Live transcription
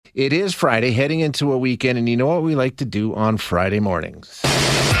It is Friday, heading into a weekend, and you know what we like to do on Friday mornings?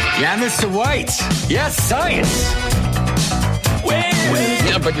 Yeah, Mr. White. Yes, science.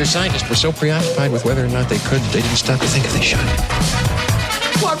 Yeah, but your scientists were so preoccupied with whether or not they didn't stop to think if they should.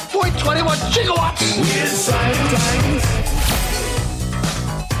 1.21 gigawatts. Weird science.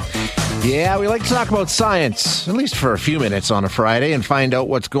 Yeah, we like to talk about science, at least for a few minutes on a Friday, and find out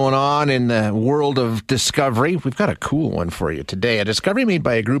what's going on in the world of discovery. We've got a cool one for you today. A discovery made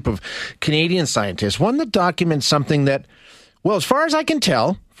by a group of Canadian scientists, one that documents something that, well, as far as I can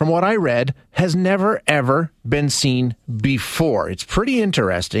tell, from what I read, has never, ever been seen before. It's pretty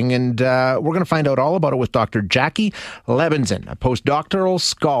interesting, and we're going to find out all about it with Dr. Jackie Lebenson, a postdoctoral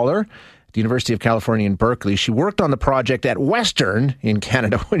scholar at the University of California in Berkeley. She worked on the project at Western in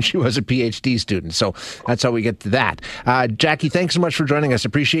Canada when she was a PhD student. So that's how we get to that. Jackie, thanks so much for joining us.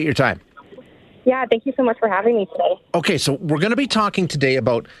 Appreciate your time. Yeah, thank you so much for having me today. Okay, so we're going to be talking today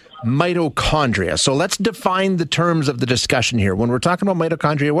about mitochondria. So let's define the terms of the discussion here. When we're talking about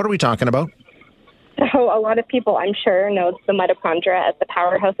mitochondria, what are we talking about? So a lot of people, I'm sure, know the mitochondria as the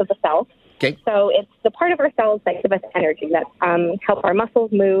powerhouse of the cell. Okay. So it's the part of our cells that give us energy, that help our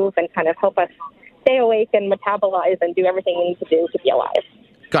muscles move and kind of help us stay awake and metabolize and do everything we need to do to be alive.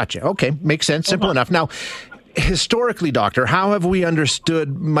 Gotcha. Okay, makes sense. Simple enough. Now, historically, doctor, how have we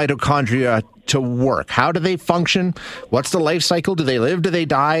understood mitochondria to work? How do they function? What's the life cycle? Do they live? Do they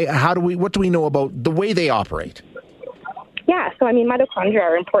die? What do we know about the way they operate? Yeah, so mitochondria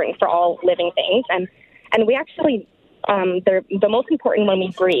are important for all living things, and we actually they're the most important when we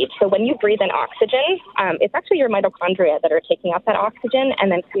breathe. So when you breathe in oxygen, it's actually your mitochondria that are taking up that oxygen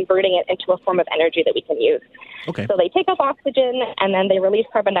and then converting it into a form of energy that we can use. Okay. So they take up oxygen and then they release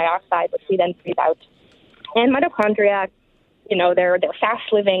carbon dioxide, which we then breathe out. And mitochondria, they're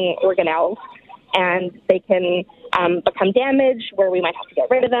fast-living organelles, and they can become damaged where we might have to get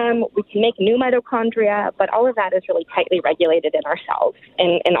rid of them. We can make new mitochondria, but all of that is really tightly regulated in our cells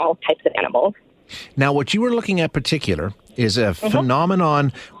in all types of animals. Now, what you were looking at particular is a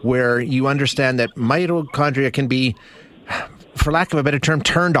phenomenon where you understand that mitochondria can be, for lack of a better term,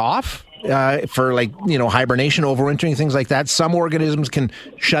 turned off for hibernation, overwintering, things like that. Some organisms can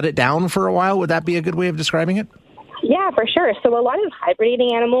shut it down for a while. Would that be a good way of describing it? Yeah, for sure. So a lot of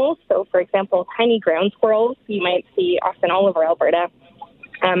hibernating animals, so for example, tiny ground squirrels, you might see often all over Alberta,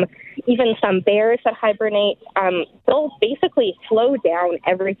 even some bears that hibernate, they'll basically slow down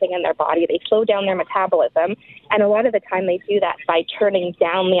everything in their body. They slow down their metabolism, and a lot of the time they do that by turning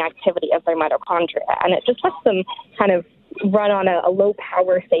down the activity of their mitochondria, and it just lets them kind of run on a low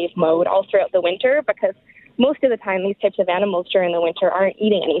power save mode all throughout the winter, because most of the time these types of animals during the winter aren't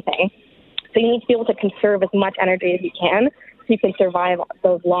eating anything. So you need to be able to conserve as much energy as you can so you can survive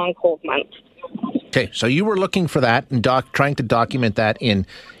those long, cold months. Okay, so you were looking for that and trying to document that in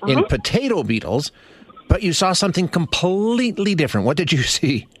potato beetles, but you saw something completely different. What did you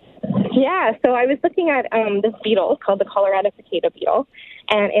see? Yeah, so I was looking at this beetle called the Colorado potato beetle,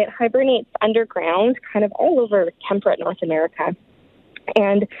 and it hibernates underground kind of all over temperate North America.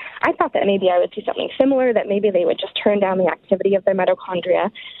 And I thought that maybe I would see something similar, that maybe they would just turn down the activity of their mitochondria.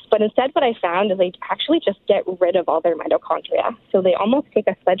 But instead what I found is they actually just get rid of all their mitochondria. So they almost take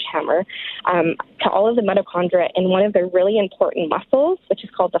a sledgehammer to all of the mitochondria in one of their really important muscles, which is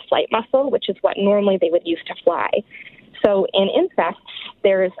called the flight muscle, which is what normally they would use to fly. So in insects,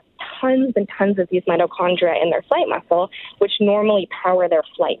 there's tons and tons of these mitochondria in their flight muscle, which normally power their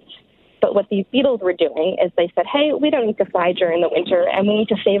flight. But what these beetles were doing is they said, hey, we don't need to fly during the winter, and we need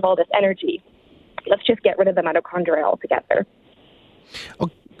to save all this energy. Let's just get rid of the mitochondria altogether.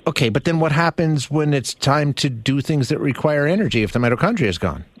 Okay, but then what happens when it's time to do things that require energy if the mitochondria is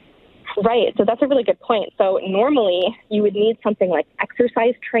gone? Right, so that's a really good point. So normally you would need something like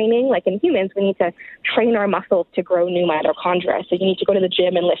exercise training. Like in humans, we need to train our muscles to grow new mitochondria. So you need to go to the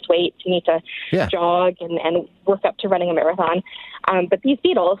gym and lift weights. You need to jog and work up to running a marathon. But these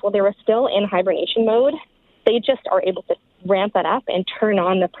beetles, while they were still in hibernation mode, they just are able to ramp that up and turn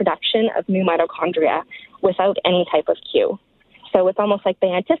on the production of new mitochondria without any type of cue. So it's almost like they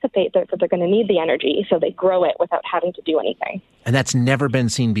anticipate that they're going to need the energy, so they grow it without having to do anything. And that's never been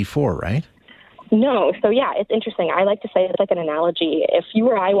seen before, right? No. So, yeah, it's interesting. I like to say it's like an analogy. If you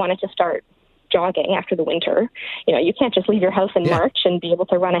or I wanted to start jogging after the winter, you can't just leave your house in March and be able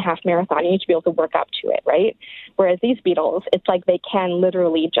to run a half marathon. You need to be able to work up to it, right? Whereas these beetles, it's like they can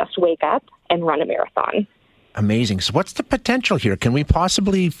literally just wake up and run a marathon. Amazing. So what's the potential here? Can we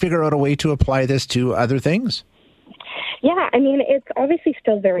possibly figure out a way to apply this to other things? Yeah, I mean, it's obviously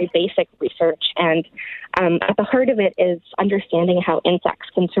still very basic research, and at the heart of it is understanding how insects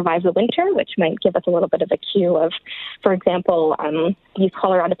can survive the winter, which might give us a little bit of a cue of, for example, these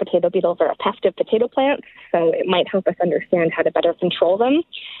Colorado potato beetles are a pest of potato plants, so it might help us understand how to better control them.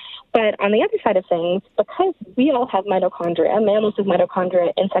 But on the other side of things, because we all have mitochondria, mammals have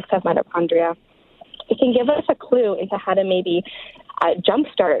mitochondria, insects have mitochondria, it can give us a clue into how to maybe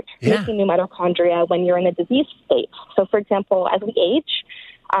jumpstart making new mitochondria when you're in a disease state. So, for example, as we age,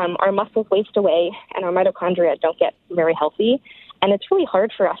 our muscles waste away and our mitochondria don't get very healthy. And it's really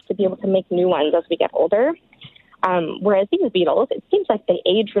hard for us to be able to make new ones as we get older. Whereas these beetles, it seems like they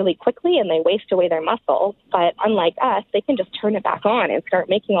age really quickly and they waste away their muscle. But unlike us, they can just turn it back on and start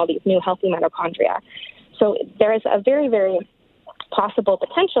making all these new healthy mitochondria. So there is a very, very possible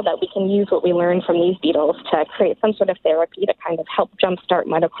potential that we can use what we learned from these beetles to create some sort of therapy to kind of help jumpstart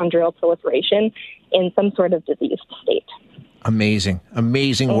mitochondrial proliferation in some sort of diseased state. Amazing,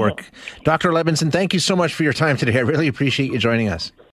 amazing work. Dr. Levinson, thank you so much for your time today. I really appreciate you joining us.